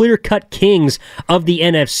clear-cut kings of the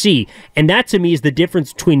NFC. And that, to me, is the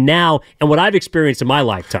difference between now and what I've experienced in my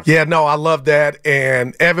lifetime. Yeah, no, I love that.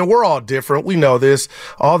 And, Evan, we're all different. We know this.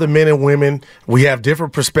 All the men and women, we have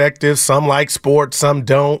different perspectives. Some like sports, some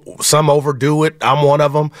don't. Some overdo it. I'm one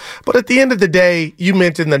of them. But at the end of the day, you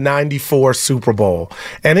mentioned the 94 Super Bowl.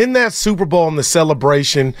 And in that Super Bowl and the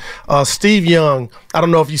celebration, Steve Young, I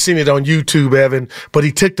don't know if you've seen it on YouTube, Evan, but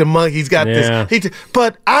he took the monkey. He's got this.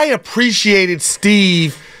 But I appreciated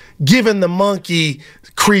Steve giving the monkey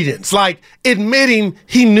credence, like admitting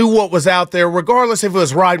he knew what was out there, regardless if it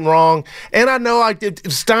was right and wrong. And I know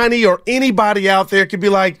Steiny or anybody out there could be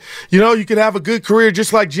like, you could have a good career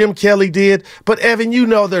just like Jim Kelly did. But, Evan,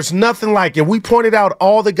 there's nothing like it. We pointed out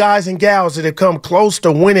all the guys and gals that have come close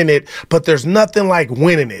to winning it, but there's nothing like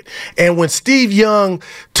winning it. And when Steve Young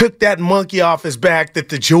took that monkey off his back that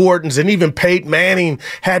the Jordans and even Peyton Manning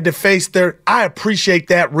had to face I appreciate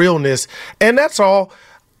that realness. And that's all.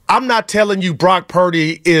 I'm not telling you Brock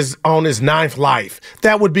Purdy is on his 9th life.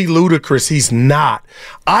 That would be ludicrous. He's not.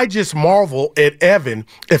 I just marvel at Evan.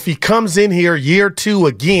 If he comes in here year 2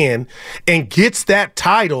 again and gets that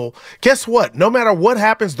title, guess what? No matter what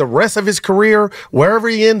happens the rest of his career, wherever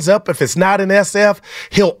he ends up, if it's not in SF,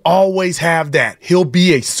 he'll always have that. He'll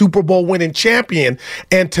be a Super Bowl winning champion.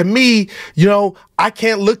 And to me, I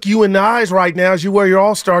can't look you in the eyes right now as you wear your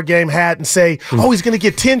All-Star Game hat and say, he's going to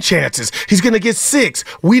get 10 chances. He's going to get 6.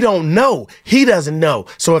 We don't know. He doesn't know.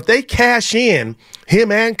 So if they cash in,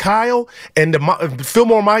 him and Kyle, and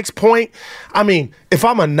Fillmore Mike's point, I mean, if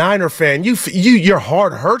I'm a Niner fan, your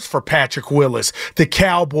heart hurts for Patrick Willis, the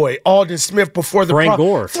Cowboy, Aldon Smith before the Frank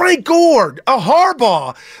Gore, a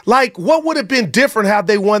Harbaugh. Like, what would have been different had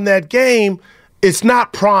they won that game? It's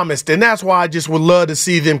not promised, and that's why I just would love to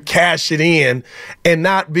see them cash it in and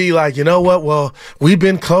not be like, you know what, well, we've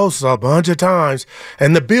been close a bunch of times,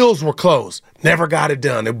 and the Bills were close, never got it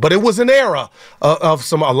done. But it was an era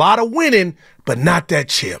of a lot of winning, but not that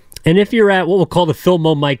chip. And if you're at what we'll call the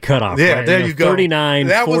Philmo Mike cutoff, right? There you go. 39,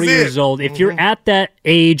 40 years old, if you're at that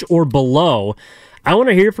age or below, I want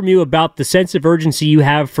to hear from you about the sense of urgency you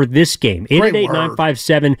have for this game.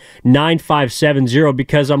 888-957-9570,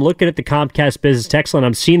 because I'm looking at the Comcast Business text line.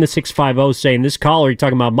 I'm seeing the 650 saying, this caller, you're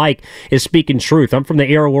talking about Mike, is speaking truth. I'm from the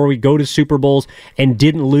era where we go to Super Bowls and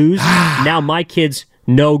didn't lose. Now my kids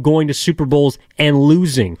know going to Super Bowls and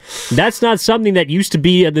losing. That's not something that used to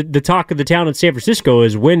be the talk of the town in San Francisco,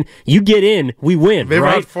 is when you get in, we win,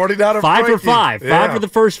 right? 40 down 5 for 5. 5 for the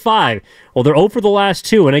first 5. Well, they're 0 for the last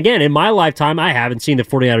 2. And again, in my lifetime, I haven't seen the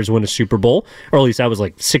 49ers win a Super Bowl, or at least I was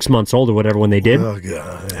like 6 months old or whatever when they did. Oh,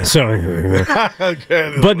 God. So,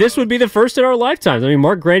 but this would be the first in our lifetimes. I mean,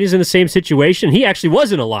 Mark Grady's in the same situation. He actually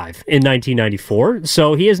wasn't alive in 1994,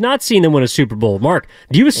 so he has not seen them win a Super Bowl. Mark,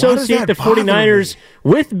 do you associate the 49ers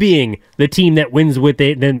with being the team that wins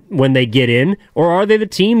when they get in, or are they the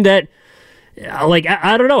team that, like,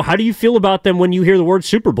 I don't know. How do you feel about them when you hear the word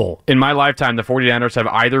Super Bowl? In my lifetime, the 49ers have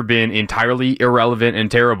either been entirely irrelevant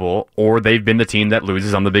and terrible, or they've been the team that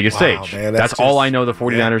loses on the biggest stage. Man, that's all I know the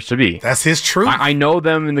 49ers to be. That's his truth. I know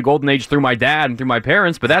them in the golden age through my dad and through my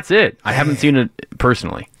parents, but that's it. I haven't seen it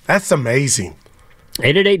personally. That's amazing.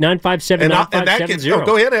 888-957-9570.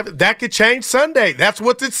 Go ahead, Evan. That could change Sunday. That's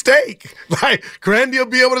what's at stake. Like, Grandy will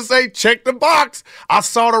be able to say, check the box. I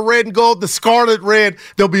saw the red and gold, the scarlet red.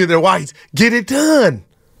 They'll be in their whites. Get it done.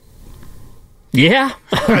 Yeah.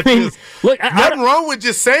 I mean, look, nothing wrong with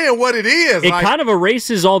just saying what it is. It kind of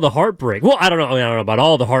erases all the heartbreak. Well, I don't know about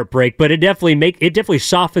all the heartbreak, but it definitely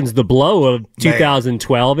softens the blow of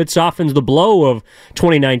 2012. It softens the blow of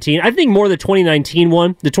 2019. I think more the 2019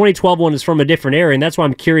 one. The 2012 one is from a different era, and that's why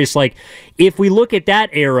I'm curious, like, if we look at that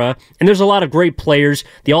era, and there's a lot of great players,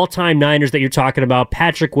 the all-time Niners that you're talking about,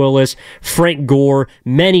 Patrick Willis, Frank Gore,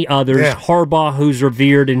 many others, Harbaugh, who's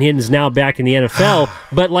revered and is now back in the NFL,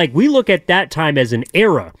 but, like, we look at that time as an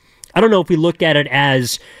era. I don't know if we look at it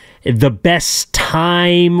as the best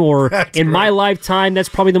time, or my lifetime, that's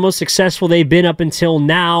probably the most successful they've been up until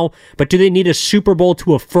now. But do they need a Super Bowl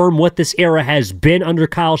to affirm what this era has been under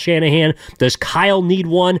Kyle Shanahan? Does Kyle need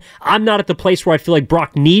one? I'm not at the place where I feel like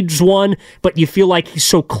Brock needs one, but you feel like he's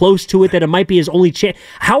so close to it that it might be his only chance.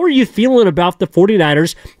 How are you feeling about the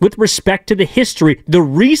 49ers with respect to the history, the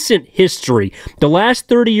recent history, the last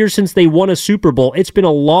 30 years since they won a Super Bowl? It's been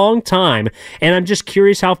a long time, and I'm just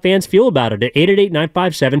curious how fans feel about it at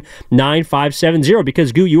 888-957-9570.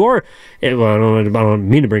 Because, Goo, you are, well, I don't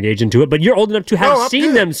mean to bring age into it, but you're old enough to have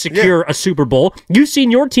seen them secure a Super Bowl. You've seen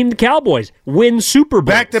your team, the Cowboys, win Super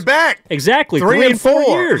Bowls. Back to back. Exactly. 3 and 4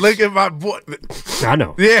 years. Look at my boy. I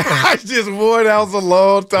know. Yeah, I just wore that was a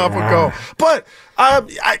long time ago. But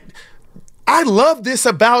I love this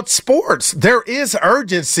about sports. There is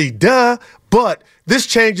urgency, but this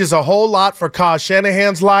changes a whole lot for Kyle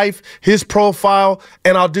Shanahan's life, his profile,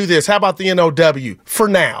 and I'll do this. How about the NOW for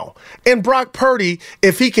now? And Brock Purdy,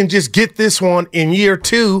 if he can just get this one in year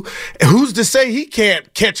 2, who's to say he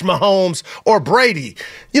can't catch Mahomes or Brady?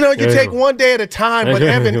 You know, you take one day at a time, but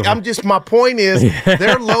Evan, my point is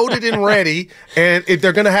they're loaded and ready, and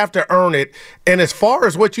they're going to have to earn it. And as far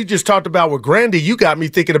as what you just talked about with Grandy, you got me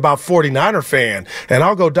thinking about 49er fan, and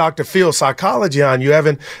I'll go Dr. Phil psychology on you,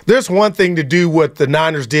 Evan. There's one thing to do what the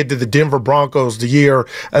Niners did to the Denver Broncos the year,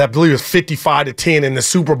 I believe it was 55-10 in the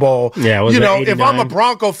Super Bowl. Yeah, it was, you know, 89. if I'm a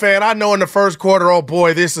Bronco fan, I know in the first quarter, oh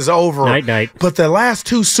boy, this is over. Night. But the last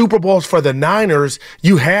 2 Super Bowls for the Niners,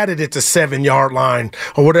 you had it at the 7-yard line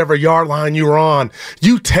or whatever yard line you were on.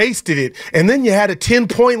 You tasted it, and then you had a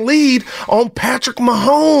 10-point lead on Patrick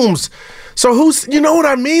Mahomes. So you know what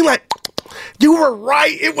I mean? Like, you were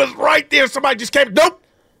right. It was right there. Somebody just came, nope,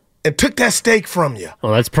 and took that steak from you.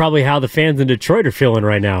 Well, that's probably how the fans in Detroit are feeling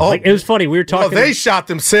right now. Like, it was funny. We were talking. Well, they shot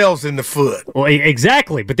themselves in the foot. Well,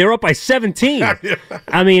 exactly, but they were up by 17.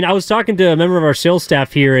 I mean, I was talking to a member of our sales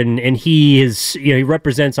staff here, and he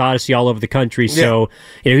represents Odyssey all over the country. So,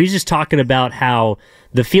 he's just talking about how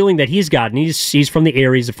the feeling that he's gotten, he's from the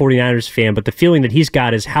area, he's a 49ers fan, but the feeling that he's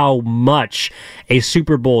got is how much a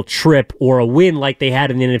Super Bowl trip or a win like they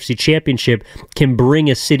had in the NFC Championship can bring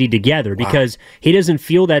a city together, because he doesn't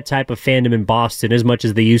feel that type of fandom in Boston as much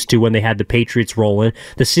as they used to when they had the Patriots rolling.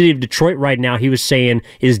 The city of Detroit right now, he was saying,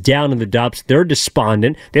 is down in the dumps. They're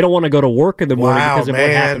despondent. They don't want to go to work in the morning because of what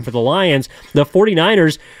happened for the Lions. The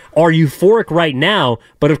 49ers are euphoric right now,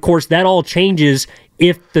 but of course that all changes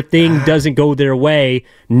if the thing doesn't go their way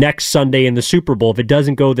next Sunday in the Super Bowl, if it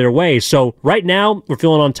doesn't go their way. So right now, we're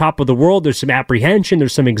feeling on top of the world. There's some apprehension,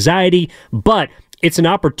 there's some anxiety, but it's an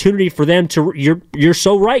opportunity for them to, you're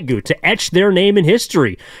so right, Goo, to etch their name in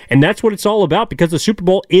history. And that's what it's all about, because the Super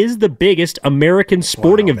Bowl is the biggest American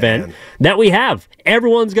sporting event that we have.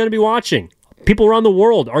 Everyone's going to be watching. People around the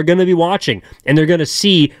world are going to be watching, and they're going to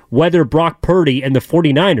see whether Brock Purdy and the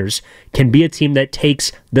 49ers can be a team that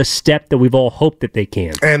takes the step that we've all hoped that they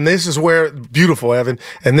can. And this is where, beautiful, Evan,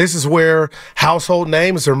 and this is where household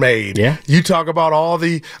names are made. Yeah. You talk about all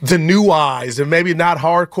the new eyes, and maybe not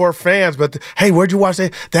hardcore fans, but hey, where'd you watch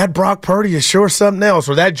that? That Brock Purdy is sure something else,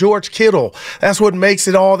 or that George Kittle. That's what makes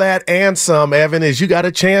it all that and some, Evan, is you got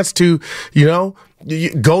a chance to,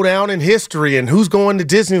 go down in history, and who's going to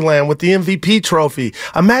Disneyland with the MVP trophy.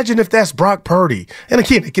 Imagine if that's Brock Purdy. And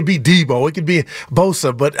again, it could be Debo, it could be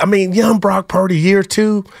Bosa, but I mean, young Brock Purdy year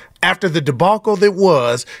 2, after the debacle that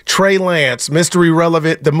was Trey Lance, Mr.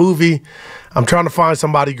 Irrelevant, the movie. I'm trying to find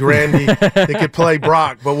somebody grandy that could play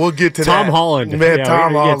Brock, but we'll get to Tom that. Holland. Man, Yeah,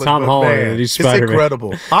 Tom Holland. Tom Holland. Man, He's it's Spider-Man.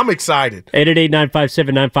 incredible. I'm excited.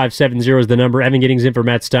 888-957-9570 is the number. Evan Giddings in for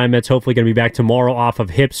Matt Steinmetz. Hopefully going to be back tomorrow off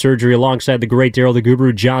of hip surgery alongside the great Daryl the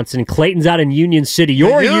Guru Johnson. Clayton's out in Union City.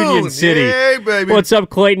 You're in Union City. Yay, baby. What's up,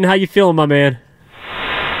 Clayton? How you feeling, my man?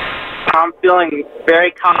 I'm feeling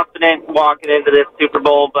very confident walking into this Super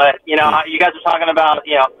Bowl, but, you guys are talking about,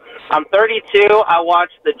 I'm 32. I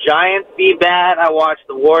watched the Giants be bad. I watched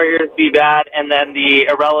the Warriors be bad, and then the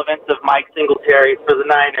irrelevance of Mike Singletary for the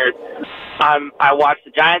Niners. I watched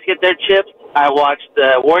the Giants get their chips. I watched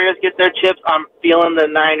the Warriors get their chips. I'm feeling the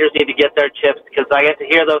Niners need to get their chips because I get to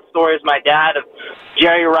hear those stories. My dad of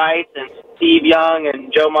Jerry Rice and Steve Young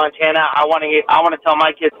and Joe Montana. I want to tell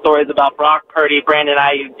my kids stories about Brock Purdy, Brandon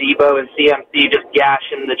Ayuk, Debo, and CMC just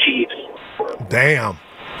gashing the Chiefs. Damn.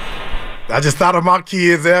 I just thought of my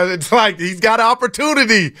kids. It's like he's got an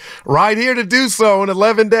opportunity right here to do so in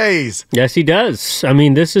 11 days. Yes, he does. I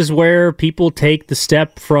mean, this is where people take the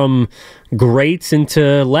step from greats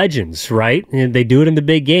into legends, right? And they do it in the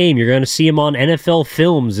big game. You're going to see him on NFL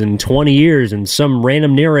films in 20 years and some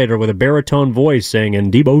random narrator with a baritone voice saying,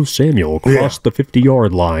 and Debo Samuel crossed the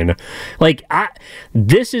 50-yard line.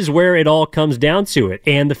 This is where it all comes down to it.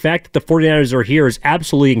 And the fact that the 49ers are here is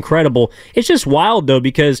absolutely incredible. It's just wild, though,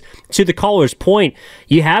 because to the caller's point,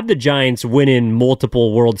 you have the Giants winning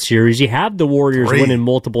multiple World Series. You have the Warriors winning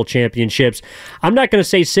multiple championships. I'm not going to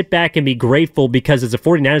say sit back and be grateful because as a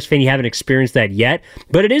 49ers fan, you haven't experienced that yet,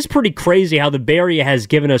 but it is pretty crazy how the Bay Area has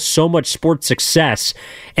given us so much sports success,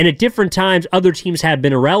 and at different times, other teams have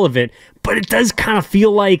been irrelevant, but it does kind of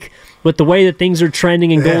feel like with the way that things are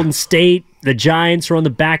trending in Golden State, the Giants are on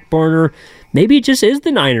the back burner. Maybe it just is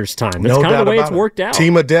the Niners' time. That's kind of the way it's worked out.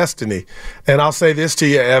 Team of destiny. And I'll say this to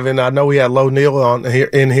you, Evan. I know we had Lo Neal on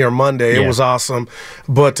in here Monday. It was awesome.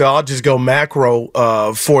 But I'll just go macro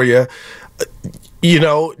for you.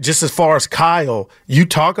 Just as far as Kyle, you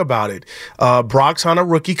talk about it. Brock's on a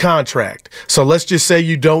rookie contract. So let's just say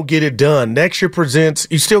you don't get it done. Next year presents,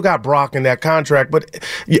 you still got Brock in that contract. But,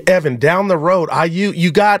 Evan, down the road,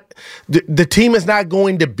 you got the team is not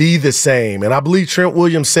going to be the same. And I believe Trent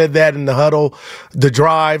Williams said that in the huddle,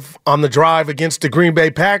 on the drive against the Green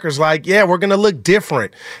Bay Packers, we're going to look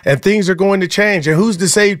different and things are going to change. And who's to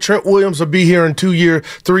say Trent Williams will be here in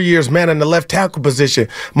 3 years, man, in the left tackle position?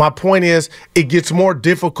 My point is, it gets more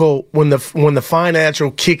difficult when the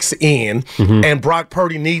financial kicks in, and Brock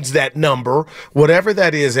Purdy needs that number, whatever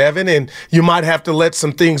that is, Evan, and you might have to let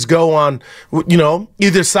some things go on,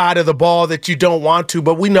 either side of the ball that you don't want to,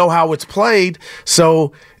 but we know how it's played,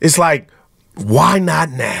 so it's like, why not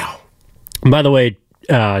now? By the way,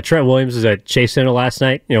 Trent Williams was at Chase Center last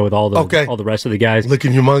night, with all the rest of the guys.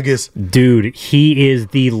 Looking humongous. Dude, he is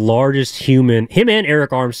the largest human. Him and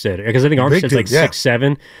Eric Armstead, because I think Armstead's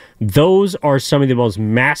 6'7". Those are some of the most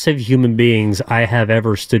massive human beings I have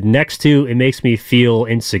ever stood next to. It makes me feel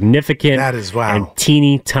insignificant. That is wow. And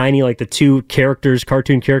teeny tiny, like the two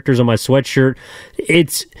cartoon characters on my sweatshirt.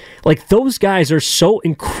 It's like those guys are so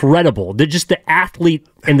incredible. They're just the athlete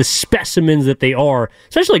and the specimens that they are,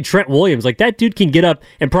 especially like Trent Williams. Like that dude can get up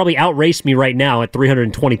and probably outrace me right now at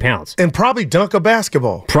 320 pounds. And probably dunk a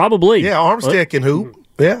basketball. Probably. Yeah, Armstead can hoop.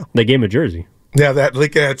 Yeah. They gave him a jersey. Yeah, that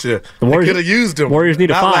look at you. They could have used him. Warriors need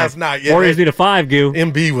a 5. Last night. Yeah, Warriors need a 5, Goo.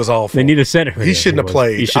 MB was awful. They need a center. He shouldn't have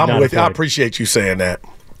played. I'm with you. I appreciate you saying that.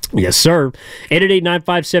 Yes, sir.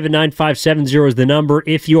 888-957-9570 is the number.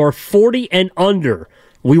 If you are 40 and under,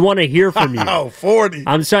 we want to hear from you. Oh, 40.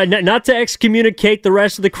 I'm sorry, not to excommunicate the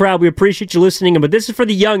rest of the crowd. We appreciate you listening, but this is for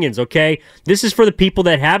the youngins, okay? This is for the people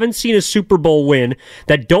that haven't seen a Super Bowl win,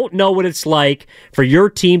 that don't know what it's like for your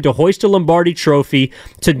team to hoist a Lombardi trophy,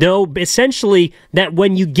 to know essentially that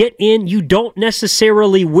when you get in, you don't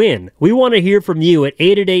necessarily win. We want to hear from you at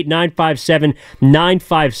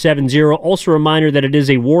 888-957-9570. Also a reminder that it is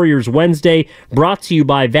a Warriors Wednesday, brought to you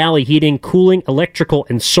by Valley Heating, Cooling, Electrical,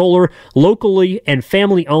 and Solar, locally and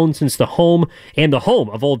family owned since the home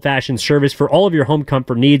of old-fashioned service for all of your home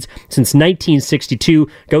comfort needs since 1962.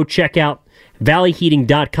 Go check out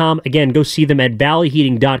valleyheating.com. Again, go see them at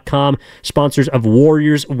valleyheating.com, sponsors of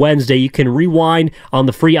Warriors Wednesday. You can rewind on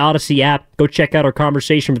the free Odyssey app. Go check out our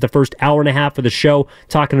conversation with the first hour and a half of the show,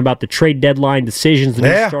 talking about the trade deadline decisions, the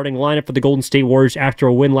new starting lineup for the Golden State Warriors after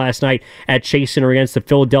a win last night at Chase Center against the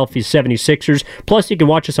Philadelphia 76ers. Plus, you can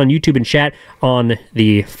watch us on YouTube and chat on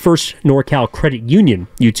the First NorCal Credit Union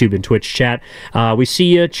YouTube and Twitch chat. We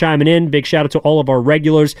see you chiming in. Big shout out to all of our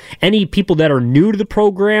regulars. Any people that are new to the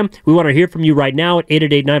program, we want to hear from you right now at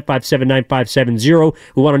 888-957-9570.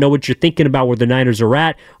 We want to know what you're thinking about where the Niners are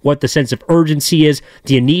at, what the sense of urgency is.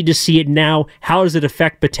 Do you need to see it now? How does it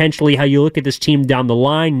affect potentially how you look at this team down the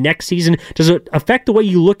line next season? Does it affect the way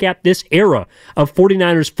you look at this era of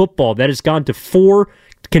 49ers football that has gone to 4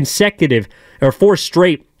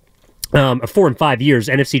 straight 4 and 5 years,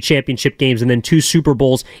 NFC Championship games, and then 2 Super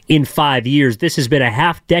Bowls in 5 years? This has been a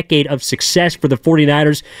half decade of success for the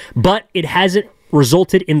 49ers, but it hasn't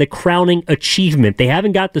resulted in the crowning achievement. They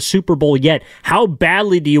haven't got the Super Bowl yet. How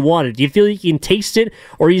badly do you want it? Do you feel like you can taste it,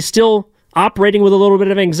 or are you still operating with a little bit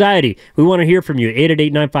of anxiety? We want to hear from you.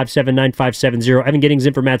 888-957-9570. Evan Giddings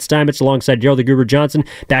in for Matt Steinmetz alongside Gerald the Guru Johnson.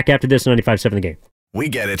 Back after this on 95.7 The Game. We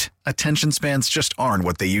get it. Attention spans just aren't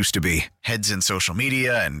what they used to be. Heads in social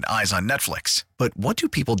media and eyes on Netflix. But what do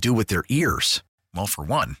people do with their ears? Well, for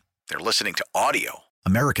one, they're listening to audio.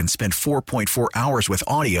 Americans spend 4.4 hours with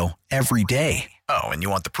audio every day. Oh, and you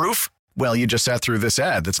want the proof? Well, you just sat through this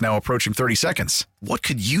ad that's now approaching 30 seconds. What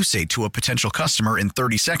could you say to a potential customer in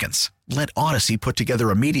 30 seconds? Let Odyssey put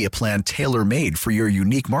together a media plan tailor-made for your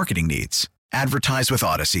unique marketing needs. Advertise with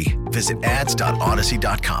Odyssey. Visit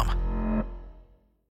ads.odyssey.com.